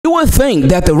You would think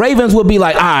that the Ravens would be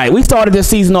like, all right, we started this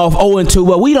season off 0-2,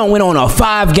 but we don't went on a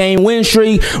 5-game win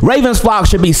streak. Ravens flock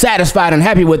should be satisfied and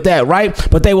happy with that, right?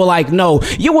 But they were like, no.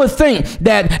 You would think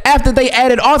that after they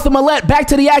added Arthur Maulet back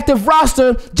to the active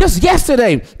roster just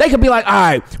yesterday, they could be like, all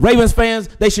right, Ravens fans,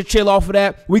 they should chill off of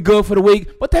that. We good for the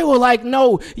week. But they were like,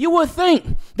 no. You would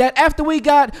think that after we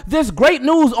got this great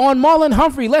news on Marlon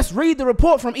Humphrey, let's read the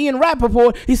report from Ian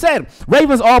Rappaport. He said,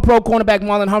 Ravens All-Pro cornerback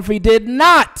Marlon Humphrey did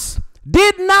not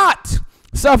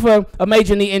suffer a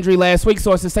major knee injury last week.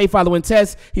 Sources say following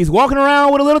tests, he's walking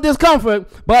around with a little discomfort,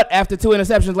 but after 2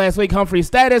 interceptions last week, Humphrey's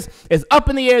status is up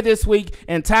in the air this week,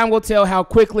 and time will tell how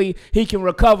quickly he can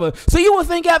recover. So you would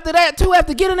think after that, too,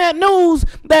 after getting that news,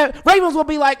 that Ravens will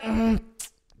be like,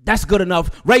 that's good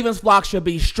enough. Ravens flock should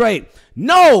be straight.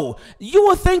 No, you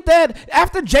would think that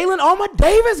after Jalyn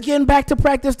Armor-Davis getting back to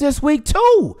practice this week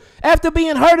too, after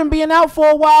being hurt and being out for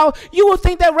a while, you would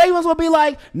think that Ravens would be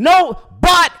like, no,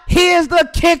 but here's the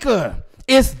kicker.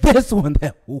 It's this one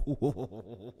that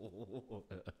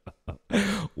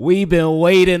we've been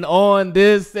waiting on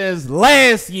this since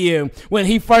last year when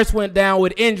he first went down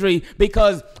with injury,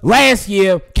 because last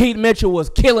year Keaton Mitchell was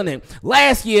killing it.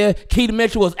 Last year Keaton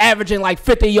Mitchell was averaging like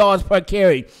 50 yards per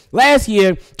carry. Last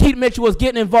year Keaton Mitchell was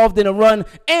getting involved in a run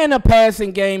and a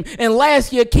passing game. And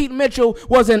last year Keaton Mitchell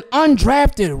was an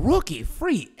undrafted rookie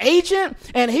free agent,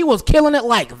 and he was killing it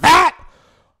like that.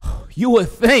 You would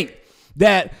think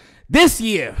that this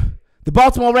year the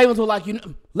Baltimore Ravens were like,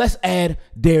 let's add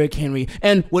Derrick Henry.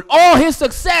 And with all his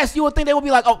success, you would think they would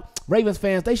be like, oh, Ravens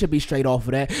fans, they should be straight off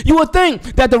of that. You would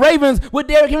think that the Ravens with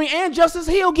Derrick Henry and Justice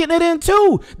Hill getting it in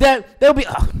too, that they'll be,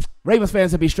 Ravens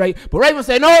fans would be straight. But Ravens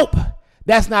say, nope,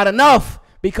 that's not enough,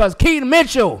 because Keaton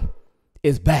Mitchell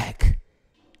is back.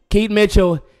 Keaton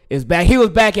Mitchell is back. He was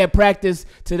back at practice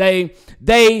today.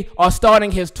 They are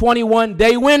starting his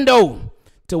 21-day window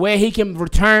to where he can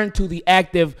return to the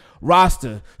active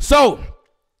roster. So,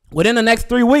 within the next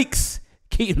 3 weeks,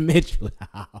 Keaton Mitchell.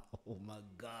 Oh my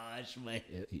gosh, man.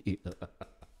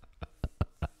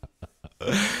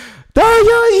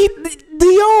 Do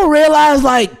y'all realize,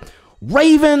 like,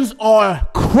 Ravens are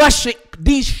crushing,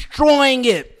 destroying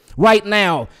it right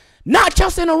now? Not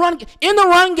just in the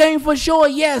run game for sure,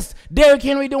 yes. Derrick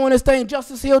Henry doing his thing,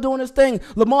 Justice Hill doing his thing,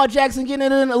 Lamar Jackson getting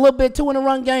it in a little bit too in the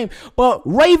run game. But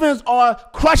Ravens are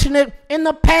crushing it in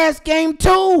the pass game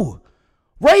too.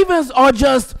 Ravens are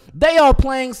they are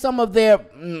playing some of their,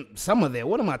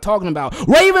 what am I talking about?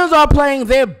 Ravens are playing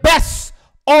their best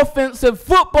offensive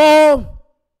football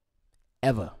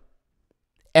ever.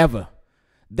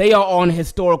 They are on a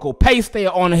historical pace. They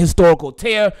are on a historical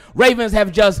tear. Ravens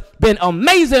have just been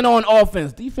amazing on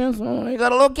offense. Defense, they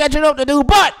got a little catching up to do,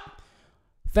 but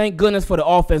thank goodness for the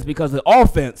offense, because the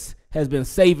offense has been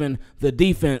saving the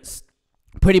defense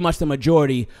pretty much the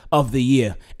majority of the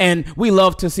year. And we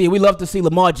love to see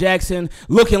Lamar Jackson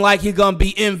looking like he's going to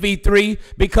be MV3,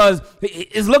 because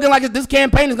it's looking like this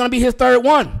campaign is going to be his third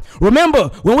one. Remember,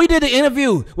 when we did the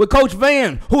interview with Coach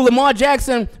Van, who Lamar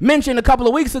Jackson mentioned a couple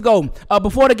of weeks ago,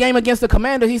 before the game against the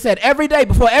Commanders, he said, every day,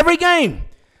 before every game,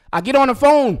 I get on the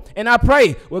phone and I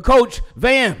pray with Coach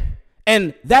Van.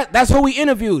 And that's who we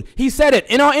interviewed. He said it.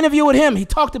 In our interview with him, he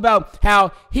talked about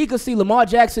how he could see Lamar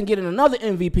Jackson getting another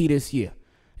MVP this year.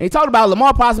 And he talked about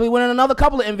Lamar possibly winning another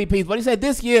couple of MVPs, but he said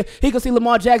this year he could see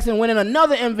Lamar Jackson winning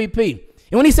another MVP.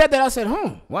 And when he said that, I said,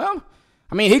 well,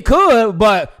 I mean, he could,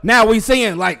 but now we're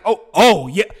seeing like, oh,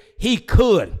 yeah, he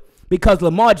could, because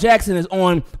Lamar Jackson is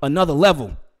on another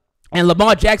level. And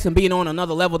Lamar Jackson being on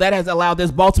another level, that has allowed this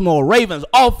Baltimore Ravens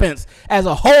offense as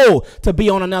a whole to be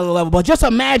on another level. But just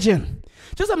imagine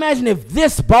if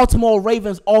this Baltimore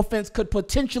Ravens offense could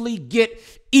potentially get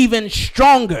even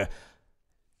stronger.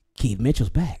 Keaton Mitchell's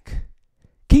back.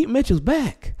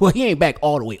 Well, he ain't back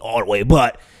all the way,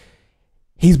 but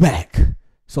he's back.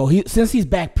 So since he's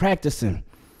back practicing,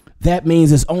 that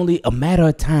means it's only a matter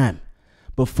of time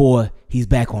before he's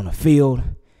back on the field,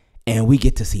 and we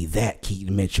get to see that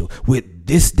Keaton Mitchell with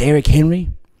this Derrick Henry,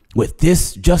 with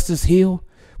this Justice Hill,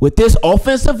 with this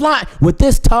offensive line, with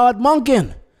this Todd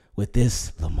Monken, with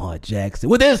this Lamar Jackson,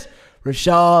 with this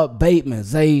Rashad Bateman,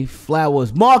 Zay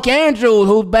Flowers, Mark Andrews,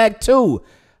 who's back too,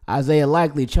 Isaiah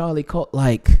Likely, Charlie Cole.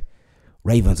 Like,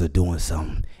 Ravens are doing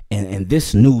something. And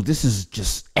this is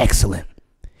just excellent,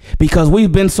 because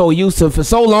we've been so used to, for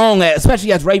so long,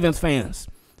 especially as Ravens fans,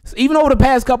 even over the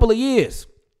past couple of years,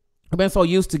 we've been so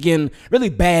used to getting really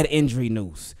bad injury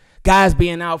news. Guys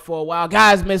being out for a while,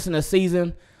 guys missing a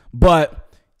season.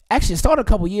 But Actually, it started a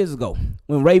couple years ago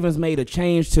when Ravens made a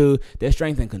change to their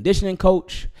strength and conditioning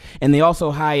coach, and they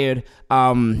also hired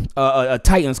a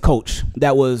Titans coach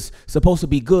that was supposed to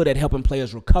be good at helping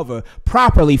players recover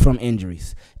properly from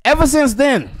injuries. Ever since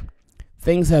then,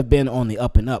 things have been on the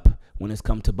up and up when it's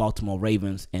come to Baltimore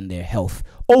Ravens and their health.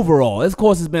 Overall, of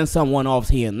course, there's been some one-offs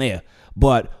here and there,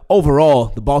 but overall,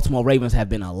 the Baltimore Ravens have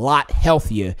been a lot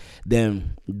healthier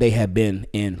than they have been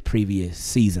in previous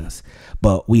seasons.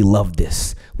 But we love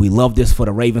this. We love this for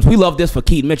the Ravens. We love this for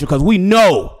Keaton Mitchell because we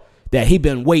know that he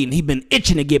been waiting. He been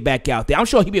itching to get back out there. I'm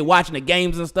sure he been watching the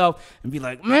games and stuff and be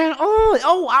like, man,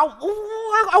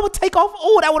 I would take off.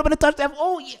 Oh, that would have been a touchdown.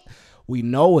 Oh, yeah. We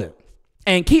know it.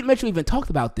 And Keaton Mitchell even talked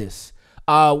about this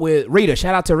with Rita.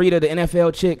 Shout out to Rita, the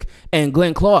NFL chick, and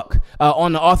Glenn Clark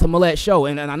on the Arthur Maulet show.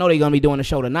 And I know they're going to be doing the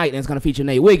show tonight, and it's going to feature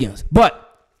Nate Wiggins. But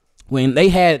when they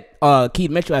had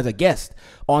Keaton Mitchell as a guest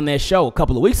on their show a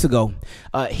couple of weeks ago,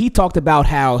 he talked about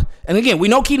how, and again, we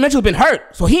know Keaton Mitchell's been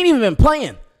hurt, so he ain't even been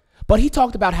playing. But he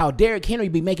talked about how Derrick Henry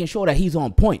be making sure that he's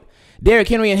on point. Derrick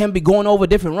Henry and him be going over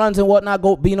different runs and whatnot,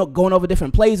 going over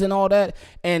different plays and all that.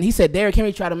 And he said Derrick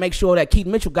Henry tried to make sure that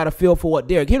Keaton Mitchell got a feel for what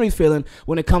Derrick Henry's feeling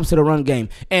when it comes to the run game.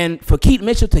 And for Keaton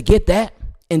Mitchell to get that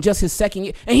in just his second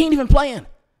year, and he ain't even playing.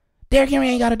 Derrick Henry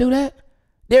ain't got to do that.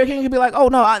 Derrick Henry could be like, oh,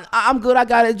 no, I'm good. I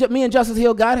got it. Me and Justice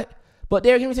Hill got it. But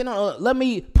Derrick Henry said, no, let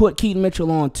me put Keaton Mitchell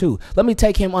on too. Let me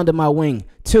take him under my wing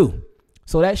too.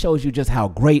 So that shows you just how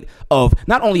great of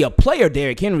not only a player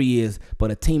Derrick Henry is,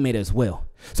 but a teammate as well.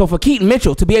 So for Keaton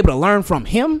Mitchell to be able to learn from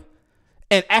him,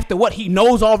 and after what he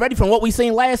knows already from what we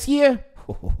seen last year,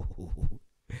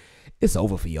 it's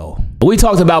over for y'all. We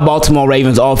talked about Baltimore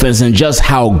Ravens offense and just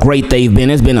how great they've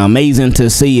been. It's been amazing to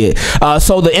see it.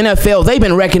 So the NFL, they've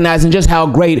been recognizing just how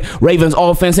great Ravens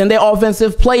offense and their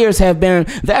offensive players have been.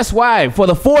 That's why for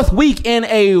the fourth week in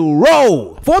a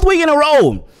row,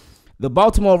 the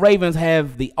Baltimore Ravens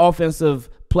have the offensive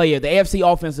player, the AFC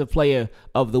offensive player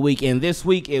of the week. And this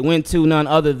week it went to none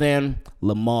other than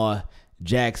Lamar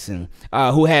Jackson,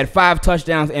 who had 5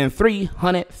 touchdowns and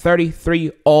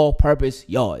 333 all-purpose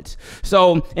yards.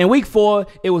 So in week 4,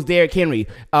 it was Derrick Henry,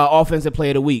 offensive player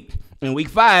of the week. In week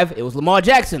 5, it was Lamar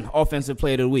Jackson, offensive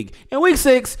player of the week. In week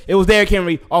 6, it was Derrick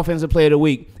Henry, offensive player of the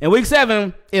week. In week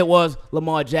 7, it was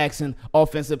Lamar Jackson,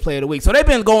 offensive player of the week. So they've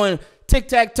been going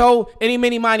tic-tac-toe, any,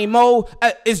 mini, miny, mo.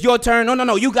 It's your turn.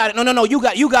 No, you got it. No,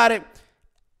 you got it.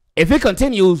 If it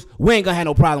continues, we ain't gonna have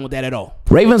no problem with that at all.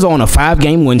 Ravens are on a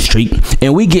 5-game win streak,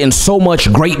 and we getting so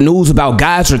much great news about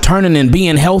guys returning and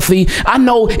being healthy. I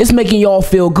know it's making y'all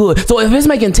feel good. So if it's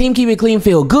making Team Keep It Clean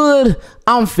feel good,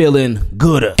 I'm feeling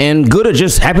Goodr. And Goodr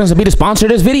just happens to be the sponsor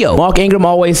of this video. Mark Ingram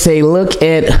always say, look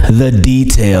at the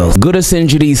details. Goodr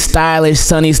sends you these stylish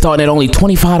sunnies starting at only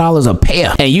 $25 a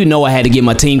pair. And you know I had to get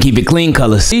my Team Keep It Clean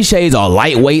colors. These shades are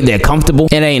lightweight, they're comfortable,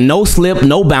 and ain't no slip,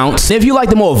 no bounce. If you like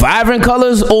the more vibrant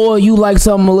colors or you like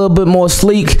something a little bit more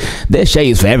sleek, there's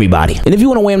shades for everybody. And if you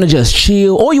want to wear them to just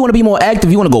chill, or you want to be more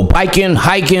active, you want to go biking,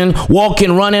 hiking,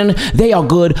 walking, running, they are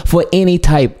good for any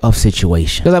type of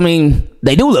situation. Because I mean,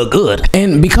 they do look good.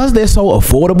 And because they're so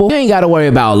affordable, you ain't got to worry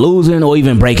about losing or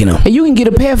even breaking them. And you can get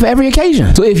a pair for every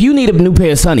occasion. So if you need a new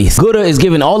pair of sunnies, Goodr is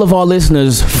giving all of our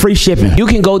listeners free shipping. You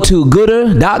can go to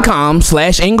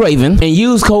goodr.com/engraven and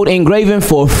use code engraven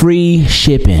for free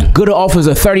shipping. Goodr offers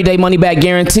a 30-day money-back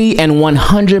guarantee and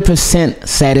 100%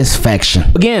 satisfaction.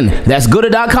 Again, that's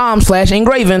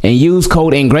goodr.com/engraven and use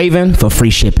code engraven for free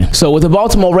shipping. So with the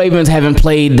Baltimore Ravens having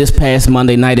played this past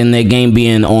Monday night and their game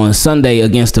being on Sunday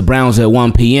against the Browns at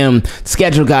 1 p.m.,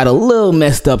 schedule got a little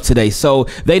messed up today. So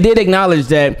they did acknowledge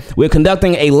that we're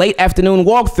conducting a late afternoon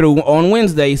walkthrough on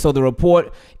Wednesday, so the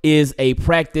report is a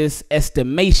practice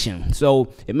estimation. So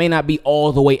it may not be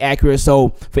all the way accurate.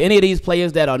 So for any of these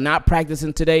players that are not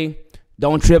practicing today,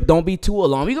 don't trip. Don't be too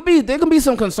alarmed. There can be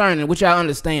some concern, which I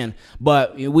understand,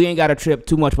 but we ain't got to trip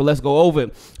too much, but let's go over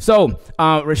it. So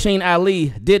Rasheen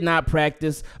Ali did not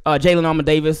practice. Jalyn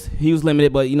Armor-Davis, he was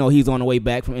limited, but, he's on the way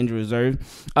back from injury reserve.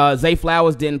 Zay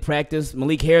Flowers didn't practice.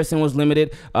 Malik Harrison was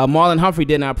limited. Marlon Humphrey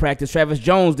did not practice. Travis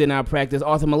Jones did not practice.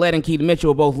 Arthur Maulet and Keaton Mitchell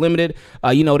were both limited.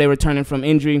 They're returning from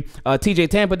injury.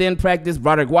 TJ Tampa didn't practice.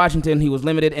 Broderick Washington, he was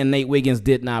limited, and Nate Wiggins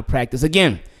did not practice.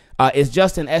 Again, it's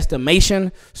just an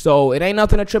estimation, so it ain't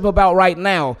nothing to trip about right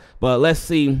now, but let's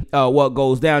see what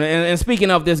goes down. And speaking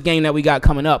of this game that we got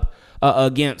coming up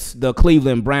against the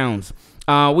Cleveland Browns,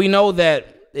 we know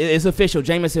that it's official.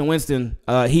 Jameis Winston,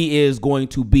 he is going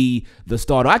to be the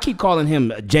starter. I keep calling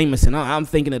him Jameson. I'm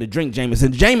thinking of the drink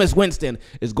Jameson. Jameis Winston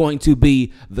is going to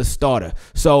be the starter.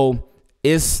 So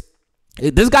it's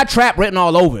This got trap written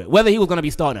all over it, whether he was going to be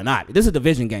starting or not. This is a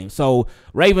division game. So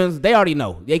Ravens, they already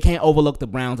know. They can't overlook the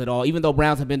Browns at all, even though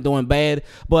Browns have been doing bad.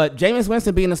 But Jameis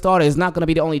Winston being the starter is not going to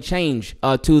be the only change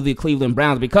to the Cleveland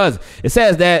Browns, because it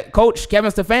says that Coach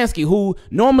Kevin Stefanski, who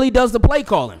normally does the play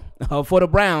calling for the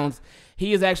Browns,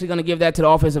 he is actually going to give that to the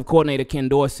offensive coordinator, Ken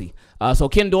Dorsey. So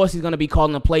Ken Dorsey is going to be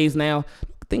calling the plays now.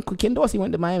 I think Ken Dorsey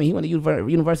went to Miami. He went to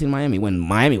University of Miami when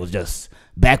Miami was just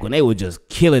back when they were just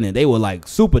killing it. They were like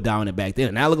super dominant back then.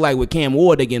 And now look like with Cam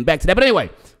Ward, they're getting back to that. But anyway,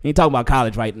 we ain't talking about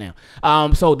college right now.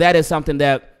 So that is something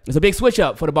that is a big switch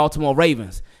up for the Baltimore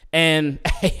Ravens. And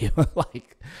hey,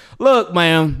 like, look,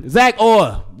 man, Zach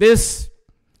Orr, this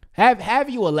have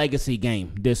you a legacy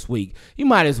game this week? You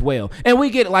might as well. And we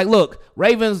get like, look,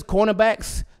 Ravens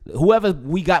cornerbacks, whoever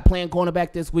we got playing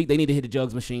cornerback this week, they need to hit the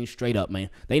jugs machine straight up, man.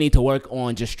 They need to work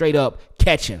on just straight up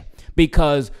catching,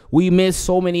 because we miss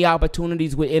so many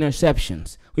opportunities with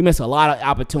interceptions. We miss a lot of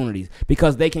opportunities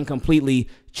because they can completely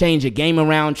change a game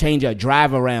around, change a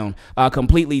drive around,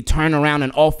 completely turn around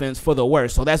an offense for the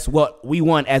worse. So that's what we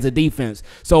want as a defense.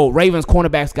 So Ravens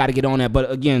cornerbacks got to get on that.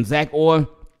 But again, Zach Orr,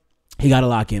 he got to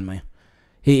lock in, man.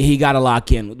 He got to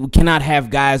lock in. We cannot have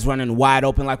guys running wide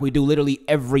open like we do literally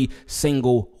every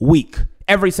single week.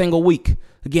 Every single week.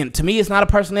 Again, to me, it's not a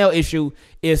personnel issue.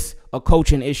 It's a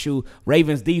coaching issue.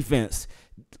 Ravens defense,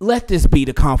 let this be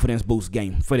the confidence boost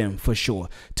game for them, for sure,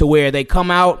 to where they come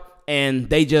out and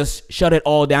they just shut it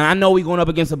all down. I know we're going up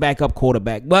against a backup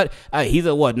quarterback, but he's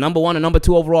a number 1 or number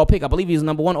 2 overall pick. I believe he's a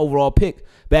number 1 overall pick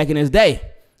back in his day.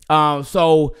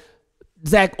 So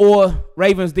Zach Orr,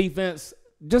 Ravens defense,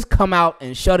 just come out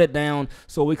and shut it down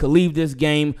so we could leave this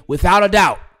game without a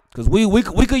doubt. Because we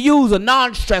could use a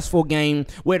non-stressful game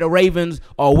where the Ravens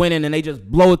are winning and they just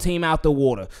blow a team out the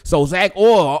water. So, Zach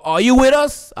Orr, are you with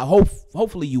us?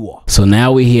 Hopefully you are. So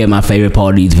now we're here at my favorite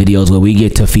part of these videos where we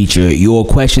get to feature your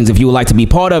questions if you would like to be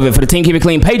part of it. For the Team Keep It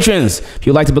Clean patrons, if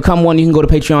you'd like to become one, you can go to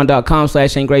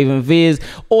patreon.com/Ingravenvids.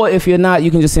 Or if you're not,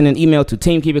 you can just send an email to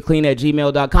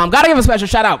teamkeepitclean@gmail.com. Gotta give a special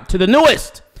shout out to the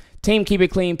newest Team Keep It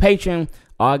Clean patron,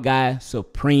 our guy,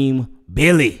 Supreme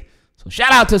Billy. So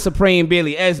shout out to Supreme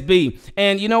Billy, SB.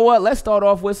 And you know what? Let's start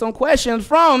off with some questions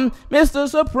from Mr.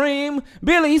 Supreme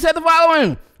Billy. He said the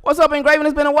following. What's up, Ingraven?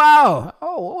 It's been a while.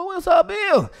 Oh, what's up,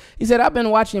 Bill? He said, I've been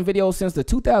watching videos since the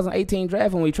 2018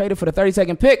 draft when we traded for the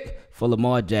 32nd pick for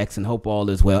Lamar Jackson. Hope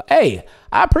all is well. Hey,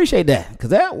 I appreciate that,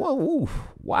 because that,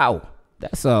 wow,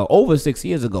 that's over 6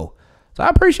 years ago. So I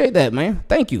appreciate that, man.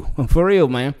 Thank you. For real,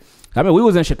 man. I mean, we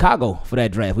was in Chicago for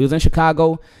that draft. We was in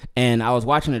Chicago, and I was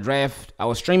watching the draft. I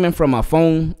was streaming from my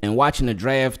phone and watching the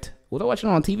draft. Was I watching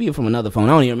it on TV or from another phone?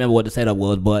 I don't even remember what the setup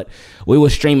was, but we were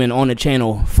streaming on the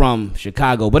channel from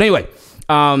Chicago. But anyway,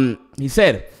 he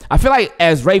said, I feel like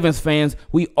as Ravens fans,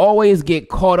 we always get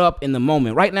caught up in the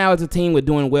moment. Right now, as a team, we're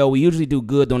doing well. We usually do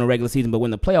good during the regular season, but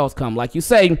when the playoffs come, like you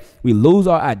say, we lose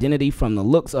our identity from the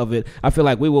looks of it. I feel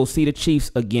like we will see the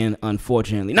Chiefs again,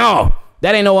 unfortunately. No,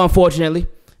 that ain't no unfortunately.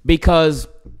 Because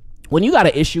when you got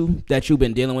an issue that you've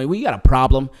been dealing with, when you got a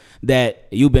problem that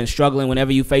you've been struggling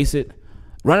whenever you face it,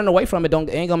 running away from it ain't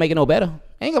gonna make it no better.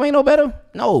 Ain't gonna make it no better.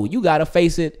 No, you gotta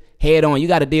face it head on. You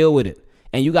gotta deal with it.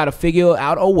 And you gotta figure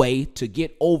out a way to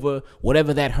get over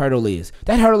whatever that hurdle is.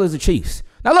 That hurdle is the Chiefs.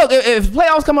 Now look, if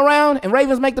playoffs come around and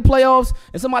Ravens make the playoffs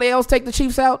and somebody else take the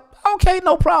Chiefs out, okay,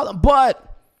 no problem.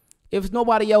 But if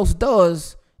nobody else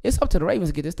does, it's up to the Ravens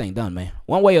to get this thing done, man.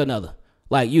 One way or another.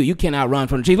 Like you cannot run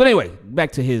from the Chiefs. But anyway,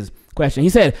 back to his question. He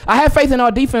said, I have faith in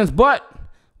our defense, but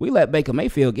we let Baker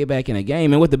Mayfield get back in the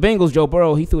game. And with the Bengals, Joe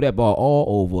Burrow, he threw that ball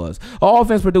all over us. Our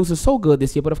offense produces so good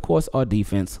this year, but of course our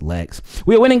defense lacks.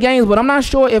 We are winning games, but I'm not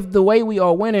sure if the way we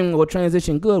are winning will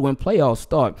transition good when playoffs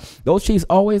start. Those Chiefs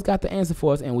always got the answer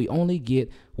for us, and we only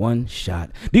get one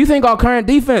shot. Do you think our current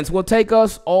defense will take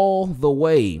us all the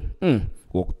way?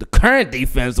 Well, the current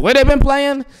defense, the way they've been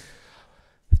playing,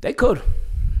 they could.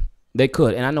 They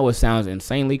could, and I know it sounds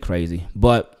insanely crazy,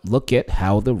 but look at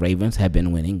how the Ravens have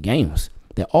been winning games.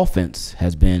 Their offense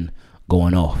has been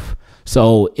going off.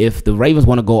 So if the Ravens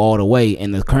want to go all the way,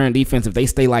 and the current defense, if they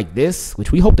stay like this,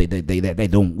 which we hope they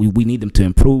don't, we need them to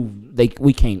improve. They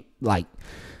can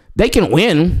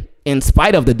win in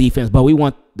spite of the defense, but we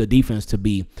want the defense to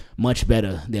be much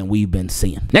better than we've been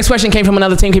seeing. Next question came from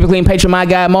another Team Keep It Clean patron, my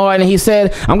guy Mar, and he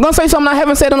said, I'm going to say something I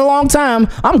haven't said in a long time.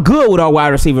 I'm good with our wide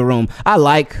receiver room. I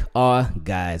like our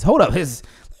guys. Hold up.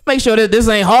 Make sure that this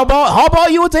ain't Harbaugh. Harbaugh,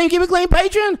 you a Team Keep It Clean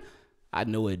patron? I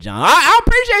knew it, John. I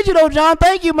appreciate you, though, John.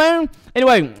 Thank you, man.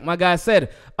 Anyway, my guy said,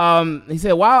 he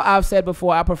said, while I've said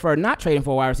before I prefer not trading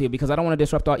for a wide receiver because I don't want to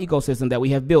disrupt our ecosystem that we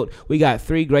have built. We got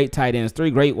 3 great tight ends,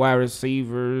 3 great wide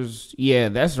receivers. Yeah,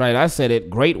 that's right. I said it.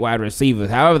 Great wide receivers.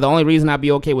 However, the only reason I'd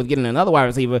be okay with getting another wide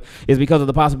receiver is because of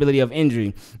the possibility of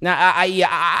injury. Now,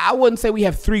 I wouldn't say we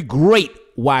have 3 great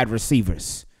wide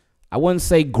receivers. I wouldn't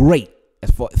say great.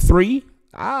 As for 3,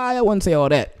 I wouldn't say all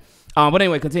that. But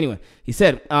anyway, continuing. He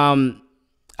said,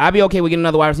 I'd be okay with getting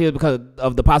another wide receiver because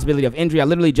of the possibility of injury. I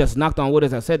literally just knocked on wood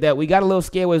as I said that. We got a little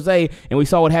scared with Zay, and we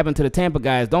saw what happened to the Tampa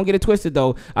guys. Don't get it twisted,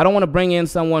 though. I don't want to bring in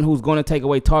someone who's going to take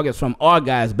away targets from our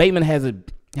guys. Bateman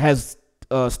has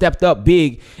stepped up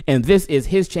big, and this is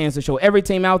his chance to show every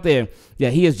team out there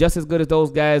that he is just as good as those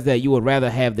guys that you would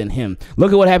rather have than him.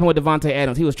 Look at what happened with Devontae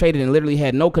Adams. He was traded and literally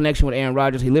had no connection with Aaron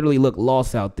Rodgers. He literally looked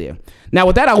lost out there. Now,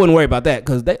 with that, I wouldn't worry about that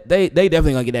because they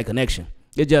definitely going to get that connection.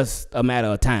 It's just a matter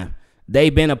of time.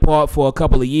 They've been apart for a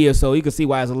couple of years, so you can see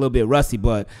why it's a little bit rusty,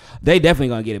 but they definitely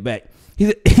going to get it back.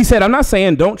 He said, I'm not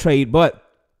saying don't trade, but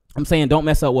I'm saying don't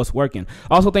mess up what's working.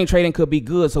 I also think trading could be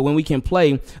good, so when we can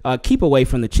play, keep away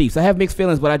from the Chiefs. I have mixed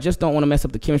feelings, but I just don't want to mess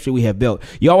up the chemistry we have built.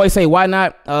 You always say, why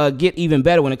not get even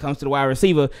better when it comes to the wide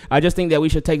receiver? I just think that we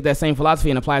should take that same philosophy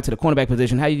and apply it to the cornerback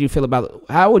position. How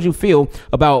would you feel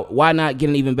about why not get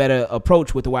an even better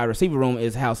approach with the wide receiver room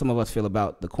is how some of us feel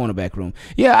about the cornerback room.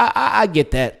 Yeah, I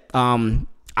get that.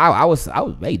 I was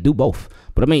hey, do both.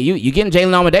 But I mean, you getting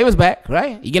Jalyn Armor-Davis back,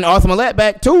 right? You getting Arthur Maulet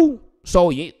back too.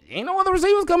 So you ain't no other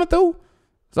receivers coming through.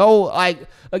 So like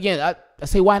again, I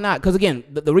say why not? Because again,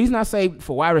 the reason I say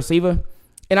for wide receiver,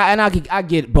 and I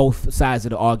get both sides of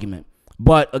the argument.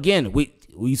 But again,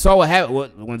 we saw what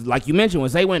happened when, like you mentioned, when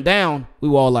Zay went down, we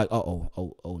were all like, oh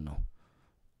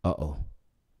no,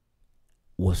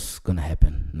 what's gonna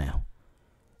happen now?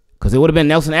 Because it would have been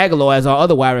Nelson Aguilar as our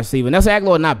other wide receiver. Nelson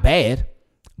Aguilar not bad,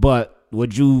 but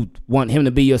would you want him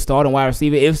to be your starting wide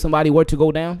receiver if somebody were to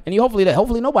go down? And hopefully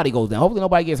nobody goes down. Hopefully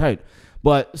nobody gets hurt.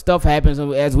 But stuff happens,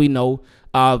 as we know.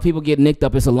 People get nicked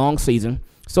up. It's a long season.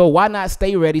 So why not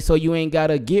stay ready so you ain't got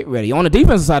to get ready? On the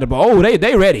defensive side of the ball,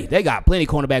 they ready. They got plenty of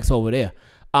cornerbacks over there.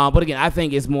 But again, I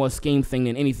think it's more a scheme thing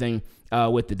than anything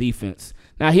with the defense.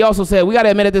 Now, he also said, we got to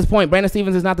admit at this point, Brandon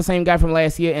Stephens is not the same guy from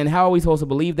last year. And how are we supposed to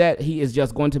believe that? He is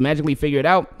just going to magically figure it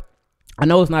out. I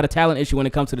know it's not a talent issue when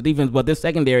it comes to the defense, but this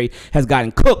secondary has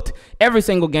gotten cooked every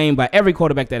single game by every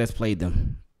quarterback that has played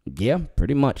them. Yeah,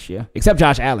 pretty much, yeah. Except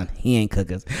Josh Allen. He ain't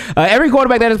cookers. Every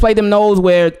quarterback that has played them knows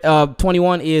where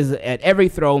 21 is at every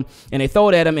throw, and they throw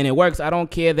it at him, and it works. I don't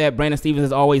care that Brandon Stephens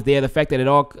is always there. The fact that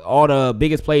all the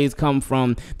biggest plays come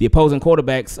from the opposing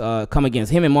quarterbacks come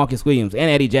against him and Marcus Williams and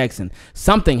Eddie Jackson.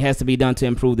 Something has to be done to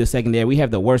improve this secondary. We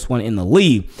have the worst one in the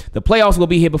league. The playoffs will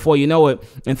be here before you know it.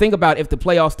 And think about if the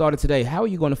playoffs started today, how are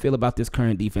you going to feel about this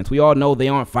current defense? We all know they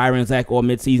aren't firing Zach or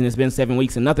midseason. It's been 7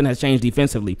 weeks, and nothing has changed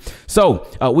defensively. So,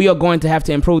 we are going to have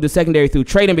to improve the secondary through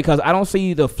trading because I don't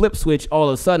see the flip switch all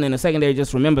of a sudden and the secondary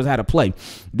just remembers how to play.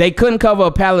 They couldn't cover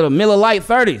a pallet of Miller Lite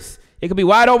 30s. It could be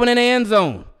wide open in the end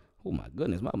zone. Oh, my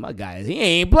goodness. My guy, he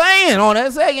ain't playing on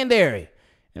that secondary.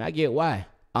 And I get why.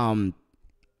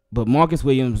 But Marcus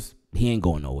Williams, he ain't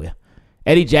going nowhere.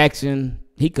 Eddie Jackson,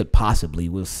 he could possibly.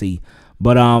 We'll see.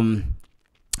 But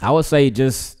I would say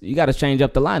just you got to change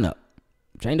up the lineup.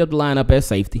 Change up the lineup at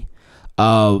safety.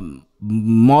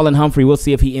 Marlon Humphrey, we'll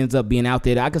see if he ends up being out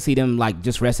there. I could see them like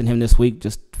just resting him this week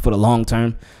just for the long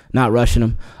term, not rushing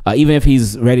him, even if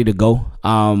he's ready to go.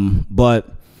 But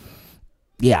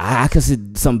yeah, I could see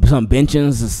some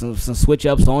benchings and some switch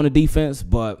ups on the defense.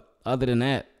 But other than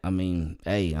that, I mean,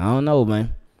 hey, I don't know,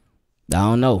 man. I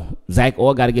don't know. Zach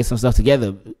Orr got to get some stuff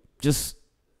together. Just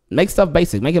make stuff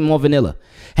basic. Make it more vanilla.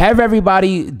 Have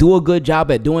everybody do a good job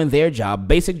at doing their job,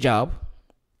 basic job.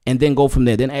 And then go from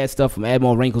there. Then add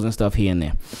more wrinkles and stuff here and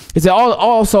there. He said,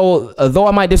 also, though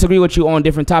I might disagree with you on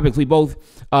different topics, we both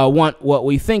want what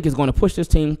we think is going to push this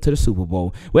team to the Super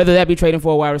Bowl. Whether that be trading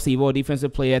for a wide receiver or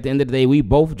defensive player, at the end of the day, we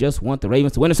both just want the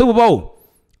Ravens to win the Super Bowl.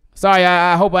 Sorry,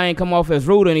 I hope I ain't come off as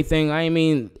rude or anything. I ain't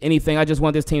mean anything. I just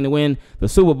want this team to win the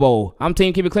Super Bowl. I'm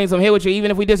Team Keep It Clean, so I'm here with you, even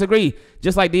if we disagree.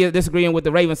 Just like disagreeing with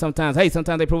the Ravens sometimes. Hey,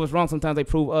 sometimes they prove us wrong. Sometimes they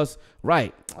prove us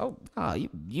right.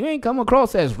 You ain't come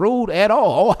across as rude at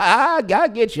all. I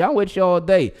get you. I'm with you all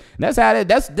day. And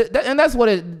that's what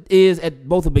it is at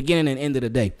both the beginning and end of the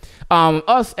day.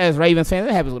 Us as Ravens fans,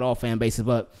 it happens with all fan bases,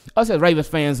 but us as Ravens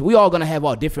fans, we all going to have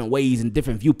our different ways and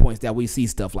different viewpoints that we see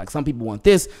stuff. Like some people want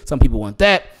this, some people want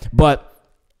that. But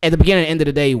at the beginning and end of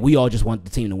the day, we all just want the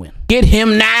team to win. Get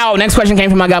him now. Next question came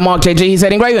from my guy Marc JG. He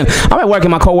said, Ingraven, I'm at work and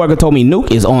my coworker told me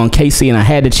Nuke is on KC and I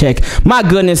had to check. My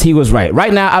goodness, he was right.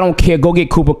 Right now, I don't care. Go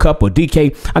get Cooper Kupp or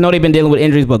DK. I know they've been dealing with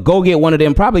injuries, but go get one of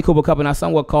them. Probably Cooper Kupp, and I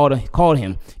somewhat called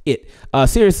him it.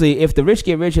 Seriously, if the rich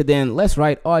get richer, then let's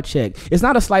write our check. It's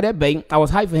not a slight at bait. I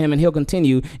was hyped for him and he'll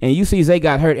continue. And you see Zay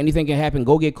got hurt. Anything can happen.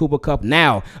 Go get Cooper Kupp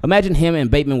now. Imagine him and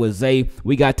Bateman with Zay.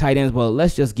 We got tight ends, but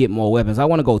let's just get more weapons. I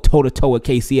want to go toe-to-toe with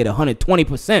KC at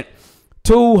 120%.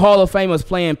 2 Hall of Famers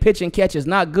playing pitch and catch is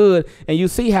not good, and you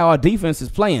see how our defense is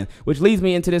playing, which leads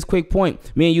me into this quick point.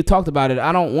 Me and you talked about it.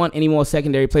 I don't want any more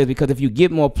secondary players because if you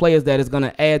get more players, that is going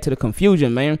to add to the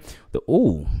confusion, man. I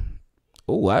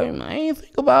ain't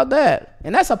think about that,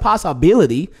 and that's a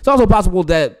possibility. It's also possible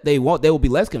that they will be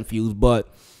less confused, but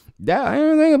I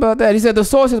didn't think about that. He said the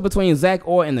sources between Zach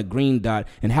Orr and the green dot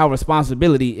and how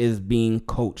responsibility is being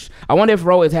coached. I wonder if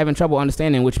Rowe is having trouble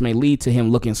understanding, which may lead to him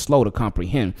looking slow to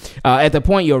comprehend. At the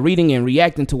point you're reading and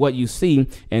reacting to what you see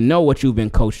and know what you've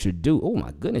been coached to do. Oh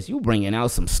my goodness, you bringing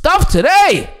out some stuff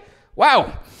today.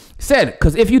 Wow. Said,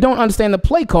 because if you don't understand the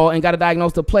play call and got to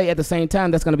diagnose the play at the same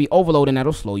time, that's going to be overload and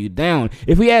that'll slow you down.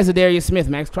 If we add Zadarius Smith,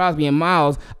 Max Crosby, and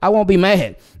Miles, I won't be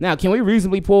mad. Now, can we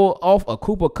reasonably pull off a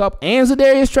Cooper Kupp and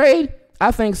Zadarius trade? I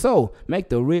think so. Make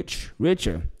the rich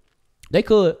richer. They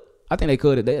could. I think they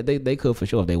could. They could for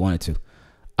sure if they wanted to.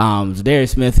 Zadarius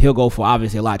Smith, he'll go for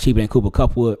obviously a lot cheaper than Cooper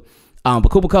Kupp would. But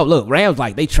Cooper Kupp, look, Rams,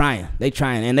 like, they trying.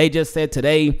 And they just said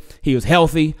today he was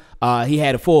healthy. He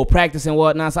had a full practice and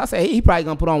whatnot. So I said he probably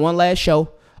going to put on one last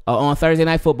show on Thursday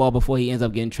Night Football before he ends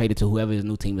up getting traded to whoever his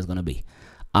new team is going to be.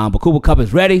 But Cooper Kupp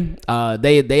is ready.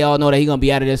 They all know that he's going to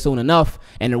be out of there soon enough.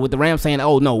 And with the Rams saying,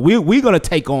 oh, no, we're going to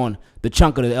take on the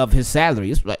chunk of his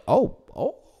salary. It's like,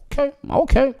 okay.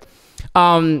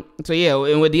 So, yeah,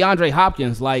 and with DeAndre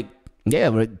Hopkins, like,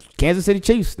 yeah, Kansas City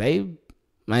Chiefs, we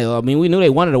knew they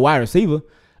wanted a wide receiver.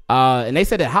 And they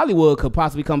said that Hollywood could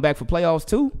possibly come back for playoffs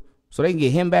too. So they can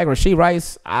get him back. Rasheed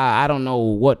Rice, I don't know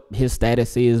what his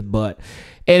status is. But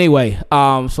anyway,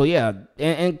 so yeah.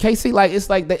 And KC, like, it's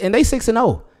like, and they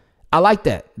 6-0. I like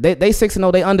that. They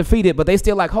 6-0. They undefeated, but they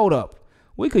still like, hold up.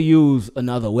 We could use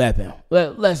another weapon.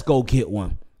 Let's go get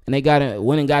one. And they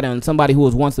went and got somebody who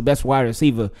was once the best wide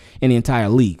receiver in the entire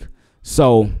league.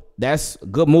 So that's a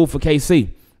good move for KC.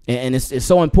 And it's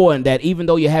so important that even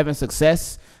though you're having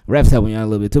success, refs helping you out a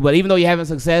little bit too, but even though you're having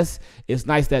success, it's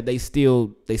nice that they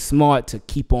smart to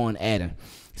keep on adding.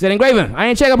 He said, Ingraven, I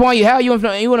ain't check up on you. How you and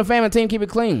the family team keep it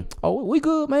clean? Oh, we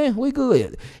good, man. We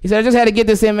good. He said, I just had to get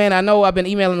this in, man. I know I've been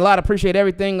emailing a lot. Appreciate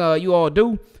everything you all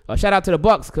do. Shout out to the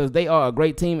Bucks because they are a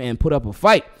great team and put up a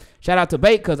fight. Shout out to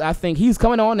Bate because I think he's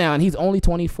coming on now and he's only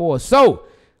 24. So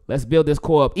let's build this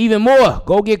core up even more.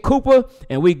 Go get Cooper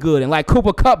and we good. And like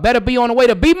Cooper Kupp better be on the way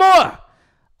to be more.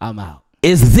 I'm out.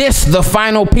 Is this the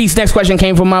final piece? Next question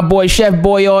came from my boy, Chey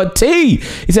Boyartee.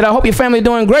 He said, I hope your family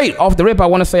doing great. Off the rip, I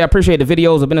want to say I appreciate the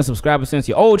videos. I've been a subscriber since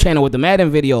your old channel with the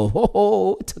Madden videos.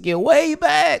 Oh, it took it way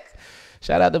back.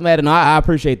 Shout out to Madden. No, I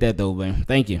appreciate that, though, man.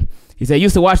 Thank you. He said,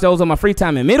 used to watch those on my free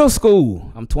time in middle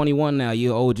school. I'm 21 now.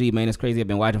 You're OG, man. It's crazy. I've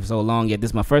been watching for so long, yet this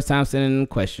is my first time sending a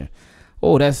question.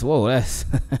 Oh, that's.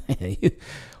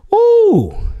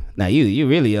 Ooh. Now, you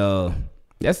really,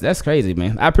 that's crazy,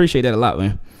 man. I appreciate that a lot,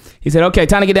 man. He said, okay,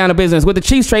 time to get down to business. With the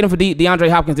Chiefs trading for DeAndre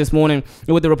Hopkins this morning,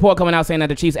 and with the report coming out saying that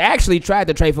the Chiefs actually tried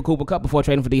to trade for Cooper Kupp before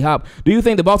trading for D-Hop, do you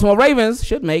think the Baltimore Ravens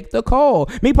should make the call?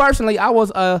 Me personally, I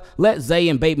was a let Zay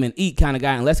and Bateman eat kind of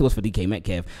guy, unless it was for DK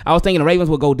Metcalf. I was thinking the Ravens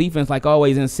would go defense like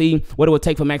always and see what it would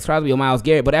take for Max Crosby or Myles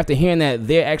Garrett, but after hearing that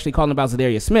they're actually calling about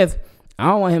Zadarius Smith, I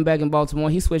don't want him back in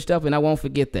Baltimore. He switched up, and I won't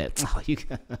forget that. Oh,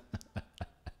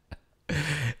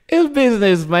 it's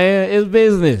business, man. It's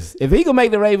business. If he can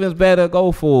make the Ravens better,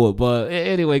 go for it. But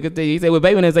anyway, continue. He said, with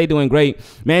Bateman and Zay doing great,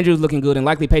 Mandrew's looking good and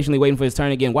likely patiently waiting for his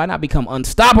turn again. Why not become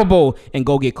unstoppable and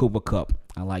go get Cooper Kupp?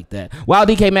 I like that. While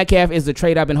DK Metcalf is the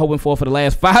trade I've been hoping for the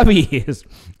last 5 years,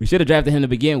 we should have drafted him to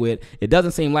begin with. It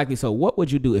doesn't seem likely. So what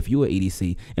would you do if you were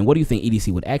EDC? And what do you think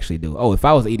EDC would actually do? Oh, if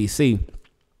I was EDC,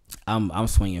 I'm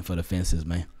swinging for the fences,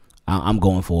 man. I'm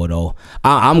going for it all.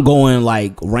 I'm going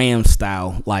like Rams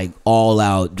style, like all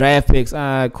out draft picks. All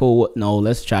right, cool. No,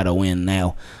 let's try to win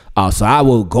now. So I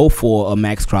will go for a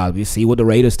Max Crosby, see what the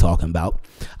Raiders talking about.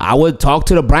 I would talk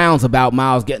to the Browns about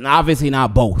Myles getting, obviously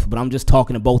not both, but I'm just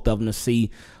talking to both of them to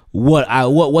see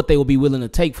what they will be willing to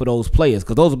take for those players,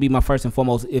 because those will be my first and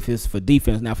foremost if it's for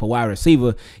defense. Now for wide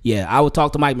receiver, yeah, I would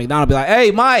talk to Mike McDonald, be like,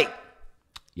 hey, Mike,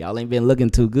 y'all ain't been looking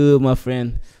too good, my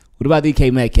friend. What about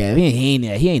DK Metcalf? He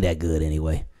ain't that good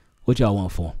anyway. What y'all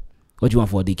want for him? What you want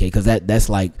for a DK? Because that's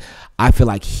like, I feel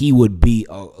like he would be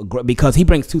because he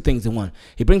brings two things in one.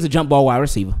 He brings a jump ball wide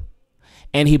receiver,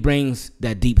 and he brings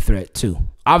that deep threat too.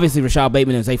 Obviously, Rashad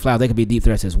Bateman and Zay Flowers, they could be deep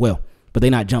threats as well, but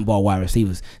they're not jump ball wide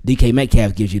receivers. DK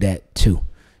Metcalf gives you that too.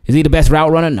 Is he the best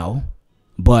route runner? No,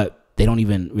 but they don't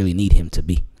even really need him to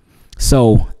be.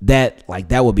 So that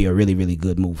would be a really, really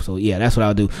good move. So yeah, that's what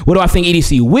I'll do. What do I think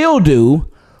EDC will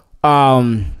do?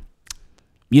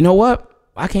 You know what?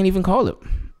 I can't even call it.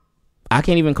 I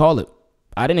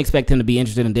didn't expect him to be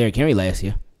interested in Derrick Henry last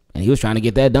year, and he was trying to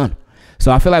get that done.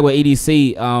 So I feel like with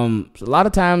EDC, a lot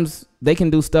of times they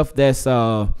can do stuff that's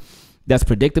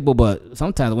predictable, but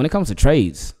sometimes when it comes to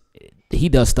trades, he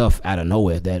does stuff out of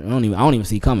nowhere that I don't even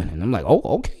see coming. And I'm like, oh,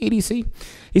 okay, EDC.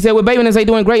 He said, with Bateman and Zay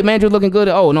doing great, Mandrew looking good.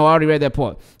 Oh, no, I already read that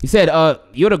part. He said,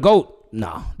 you're the GOAT.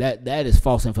 No, that is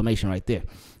false information right there.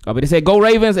 But he said, go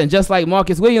Ravens, and just like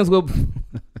Marcus Williams will...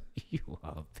 You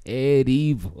are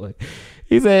petty, boy.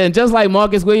 He said, just like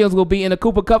Marcus Williams will be in the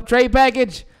Cooper Kupp trade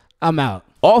package, I'm out.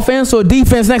 Offense or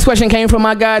defense? Next question came from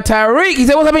my guy Tyrek. He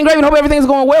said, what's up, Ingravenvids? Hope everything's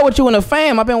going well with you and the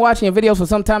fam. I've been watching your videos for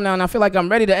some time now, and I feel like I'm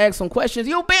ready to ask some questions.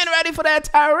 You've been ready for that,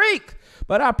 Tyrek.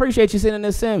 But I appreciate you sending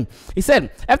this in. He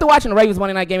said, after watching the Ravens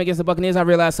Monday night game against the Buccaneers, I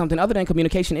realized something. Other than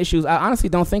communication issues, I honestly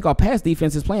don't think our pass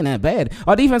defense is playing that bad.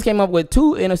 Our defense came up with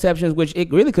 2 interceptions, which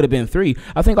it really could have been 3.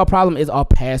 I think our problem is our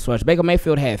pass rush. Baker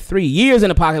Mayfield had 3 years in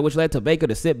the pocket, which led to Baker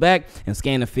to sit back and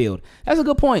scan the field. That's a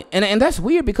good point. And that's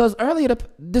weird because earlier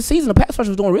this season, the pass rush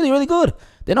was doing really, really good.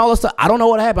 Then all of a sudden, I don't know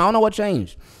what happened. I don't know what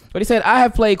changed. But he said, I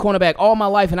have played cornerback all my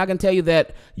life, and I can tell you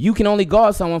that you can only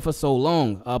guard someone for so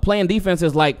long. Playing defense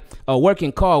is like a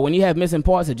working car. When you have missing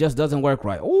parts, it just doesn't work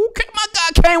right. Okay, my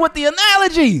guy came with the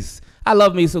analogies. I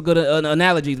love me some good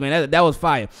analogies, man. That was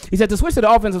fire. He said, to switch to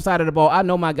the offensive side of the ball, I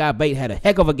know my guy Bate had a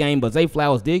heck of a game, but Zay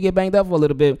Flowers did get banged up for a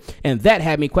little bit, and that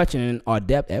had me questioning our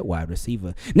depth at wide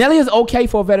receiver. Nelly is okay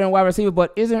for a veteran wide receiver,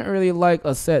 but isn't really like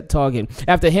a set target.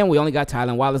 After him, we only got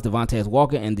Tylan Wallace, Devontae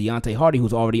Walker, and Deontay Hardy,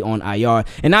 who's already on IR.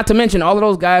 And not to mention, all of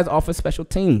those guys offer special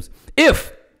teams.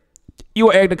 If you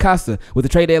were Eric DeCosta with the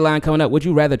trade deadline coming up, would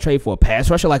you rather trade for a pass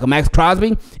rusher like a Max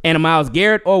Crosby and a Myles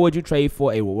Garrett, or would you trade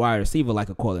for a wide receiver like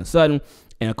a Cortland Sutton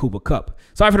and a Cooper Kupp?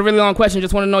 Sorry for the really long question.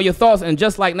 Just want to know your thoughts. And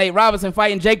just like Nate Robinson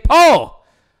fighting Jake Paul,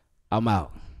 I'm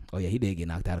out. Oh, yeah, he did get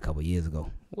knocked out a couple years ago.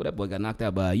 Oh, that boy got knocked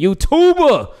out by a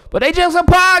YouTuber, but they just a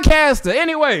podcaster.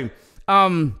 Anyway,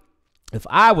 if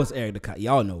I was Eric DeCosta,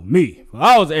 y'all know me. If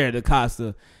I was Eric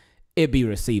DeCosta, it'd be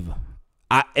receiver.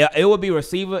 It would be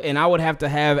receiver, and I would have to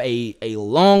have a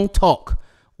long talk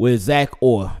with Zach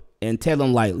Orr and tell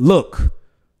him, look,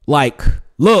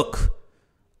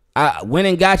 I went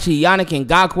and got you Yannick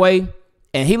Ngakoue,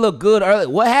 and he looked good earlier.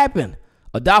 What happened?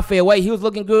 Odafe Away, he was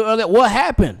looking good earlier. What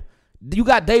happened? You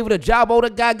got David Ajabo,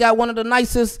 that guy got one of the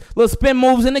nicest little spin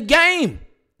moves in the game.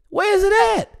 Where is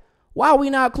it at? Why are we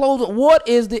not closing? What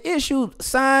is the issue?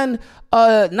 Signed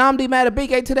Nnamdi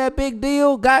Madubuike to that big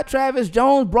deal. Got Travis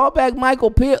Jones. Brought back Michael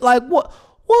Pitt.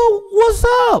 What's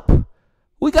up?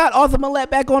 We got Arthur Maulet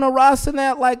back on the roster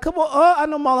now. Come on. I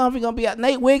know Marlon Humphrey going to be out.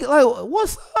 Nate Wiggins.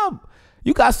 What's up?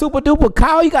 You got Super Duper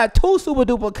Kyle. You got 2 Super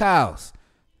Duper Kyles.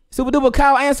 Super Duper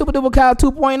Kyle and Super Duper Kyle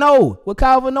 2.0 with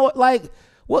Kyle Vanoy.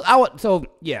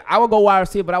 I would go wide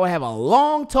receiver, but I would have a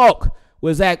long talk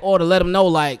with Zach Orr to let him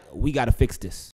know, we got to fix this.